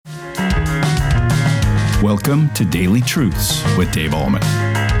Welcome to Daily Truths with Dave Allman.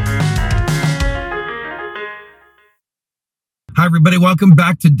 Hi, everybody. Welcome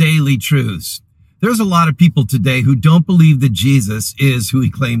back to Daily Truths. There's a lot of people today who don't believe that Jesus is who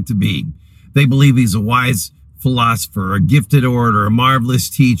he claimed to be. They believe he's a wise philosopher, a gifted orator, a marvelous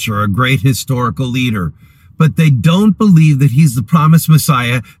teacher, a great historical leader. But they don't believe that he's the promised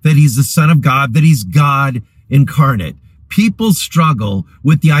Messiah, that he's the Son of God, that he's God incarnate. People struggle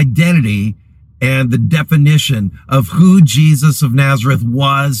with the identity and the definition of who Jesus of Nazareth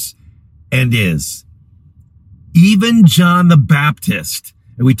was and is. Even John the Baptist,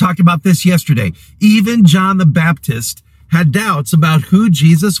 and we talked about this yesterday, even John the Baptist had doubts about who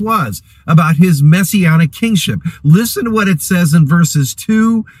Jesus was, about his messianic kingship. Listen to what it says in verses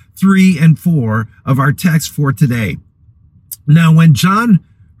 2, 3, and 4 of our text for today. Now, when John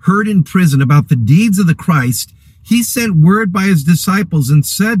heard in prison about the deeds of the Christ, he sent word by his disciples and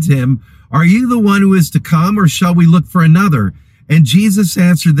said to him, "Are you the one who is to come, or shall we look for another?" And Jesus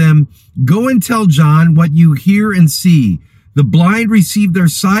answered them, "Go and tell John what you hear and see. The blind receive their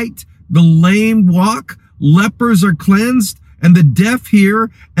sight, the lame walk, lepers are cleansed, and the deaf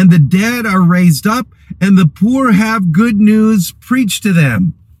hear, and the dead are raised up, and the poor have good news preached to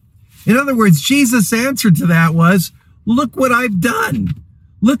them." In other words, Jesus' answer to that was, look what I've done.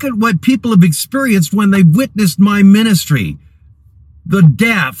 Look at what people have experienced when they've witnessed my ministry. The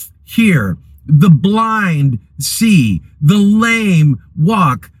deaf hear, the blind see, the lame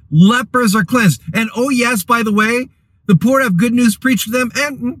walk, lepers are cleansed. And oh yes, by the way, the poor have good news preached to them,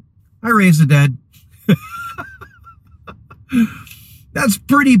 and I raise the dead. That's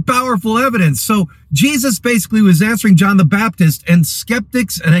pretty powerful evidence. So Jesus basically was answering John the Baptist, and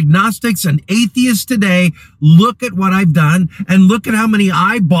skeptics and agnostics and atheists today, look at what I've done and look at how many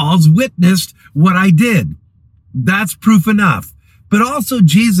eyeballs witnessed what I did. That's proof enough. But also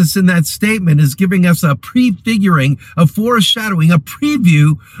Jesus in that statement is giving us a prefiguring, a foreshadowing, a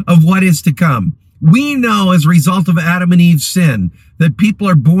preview of what is to come. We know as a result of Adam and Eve's sin that people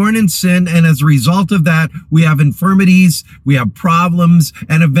are born in sin, and as a result of that, we have infirmities, we have problems,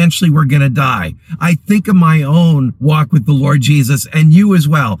 and eventually we're going to die. I think of my own walk with the Lord Jesus, and you as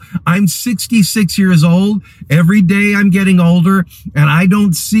well. I'm 66 years old. Every day I'm getting older, and I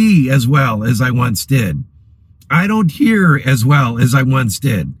don't see as well as I once did. I don't hear as well as I once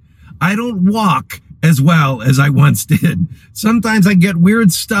did. I don't walk as well as I once did. Sometimes I get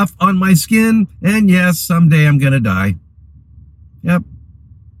weird stuff on my skin, and yes, someday I'm going to die. Yep.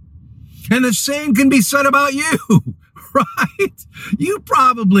 And the same can be said about you, right? You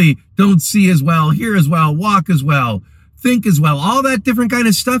probably don't see as well, hear as well, walk as well, think as well, all that different kind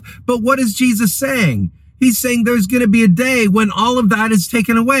of stuff. But what is Jesus saying? He's saying there's going to be a day when all of that is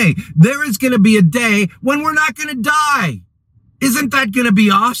taken away. There is going to be a day when we're not going to die. Isn't that going to be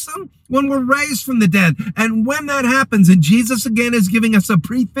awesome? When we're raised from the dead. And when that happens, and Jesus again is giving us a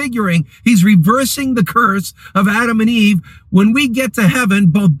prefiguring, he's reversing the curse of Adam and Eve. When we get to heaven,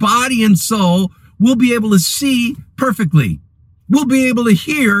 both body and soul, we'll be able to see perfectly. We'll be able to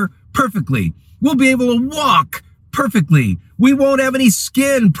hear perfectly. We'll be able to walk perfectly. We won't have any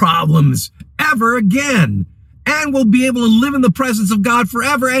skin problems ever again. And we'll be able to live in the presence of God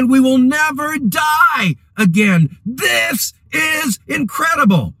forever, and we will never die again. This is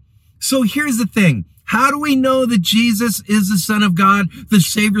incredible. So here's the thing. How do we know that Jesus is the Son of God, the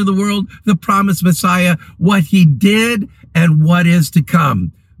Savior of the world, the promised Messiah, what he did and what is to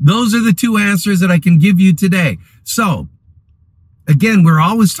come? Those are the two answers that I can give you today. So again, we're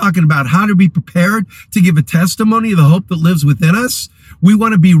always talking about how to be prepared to give a testimony of the hope that lives within us. We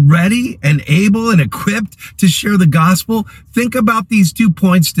want to be ready and able and equipped to share the gospel. Think about these 2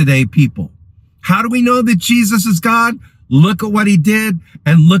 points today, people. How do we know that Jesus is God? Look at what he did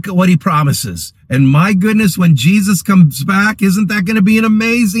and look at what he promises. And my goodness, when Jesus comes back, isn't that going to be an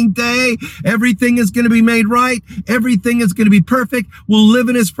amazing day? Everything is going to be made right. Everything is going to be perfect. We'll live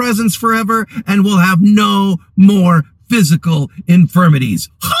in his presence forever, and we'll have no more physical infirmities.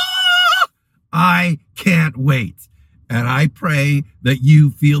 I can't wait. And I pray that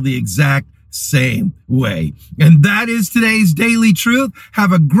you feel the exact same way. And that is today's Daily Truth.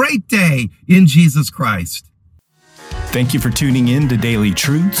 Have a great day in Jesus Christ. Thank you for tuning in to Daily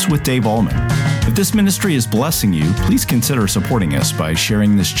Truths with Dave Allman. If this ministry is blessing you, please consider supporting us by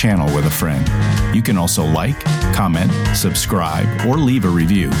sharing this channel with a friend. You can also like, comment, subscribe, or leave a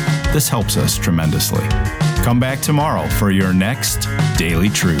review. This helps us tremendously. Come back tomorrow for your next Daily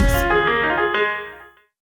Truth.